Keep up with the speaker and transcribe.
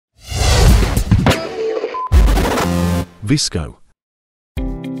VISKOU.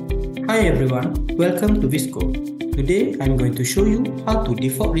 Hi everyone, welcome to VISKOU. Today I'm going to show you how to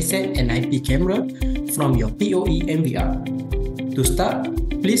default reset an IP camera from your PoE MVR. To start,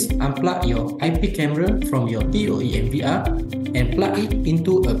 please unplug your IP camera from your PoE MVR and plug it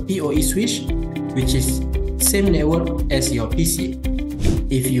into a PoE switch which is same network as your PC.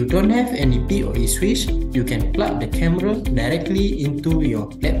 If you don't have any PoE switch, you can plug the camera directly into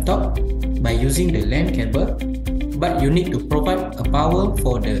your laptop by using the LAN cable, but you need to provide a power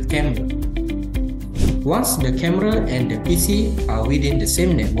for the camera. Once the camera and the PC are within the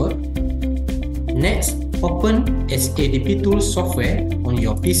same network, next open SADP tool software on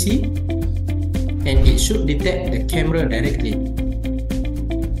your PC and it should detect the camera directly.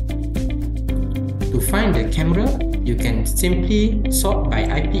 To find the camera, you can simply sort by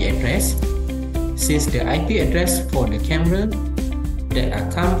IP address, since the IP address for the camera that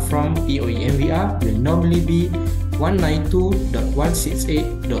are come from PoE MVR will normally be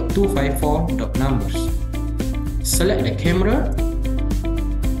 192.168.254.numbers. Select the camera,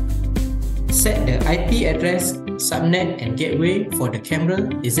 set the IP address, subnet and gateway for the camera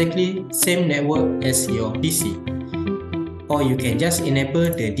exactly same network as your PC, or you can just enable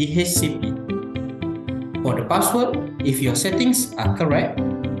the DHCP. For the password, if your settings are correct,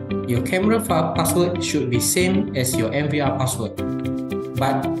 your camera file password should be same as your MVR password.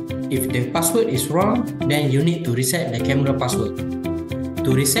 But if the password is wrong, then you need to reset the camera password.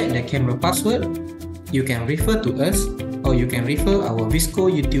 To reset the camera password, you can refer to us or you can refer our VISKOU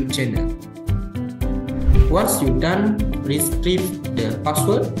YouTube channel. Once you've done retrieve the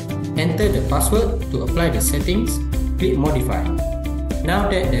password, enter the password to apply the settings, click modify. Now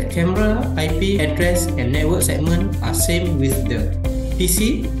that the camera, IP address and network segment are same with the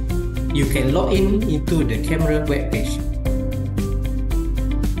PC, you can log in into the camera webpage.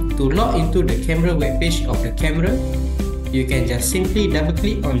 To log into the camera webpage of the camera, you can just simply double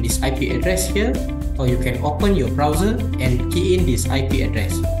click on this IP address here, or you can open your browser and key in this IP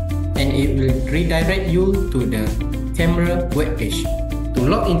address and it will redirect you to the camera webpage. To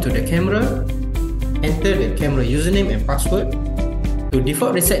log into the camera, enter the camera username and password. To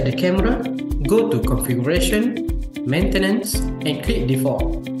default reset the camera, go to Configuration, Maintenance and click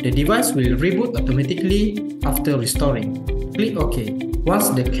Default. The device will reboot automatically after restoring. Click OK. Once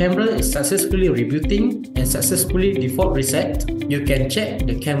the camera is successfully rebooting and successfully default reset, you can check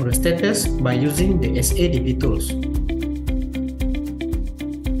the camera status by using the SADP tools.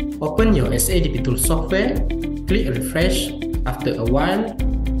 Open your SADP tool software, click refresh. After a while,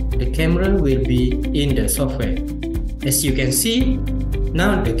 the camera will be in the software. As you can see,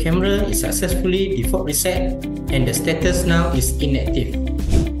 now the camera is successfully default reset and the status now is inactive.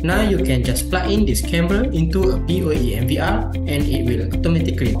 Now you can just plug in this camera into a PoE MVR and it will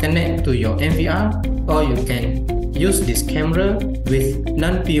automatically connect to your MVR, or you can use this camera with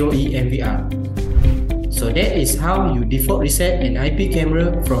non-PoE MVR. So that is how you default reset an IP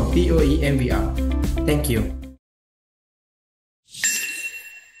camera from PoE MVR. Thank you.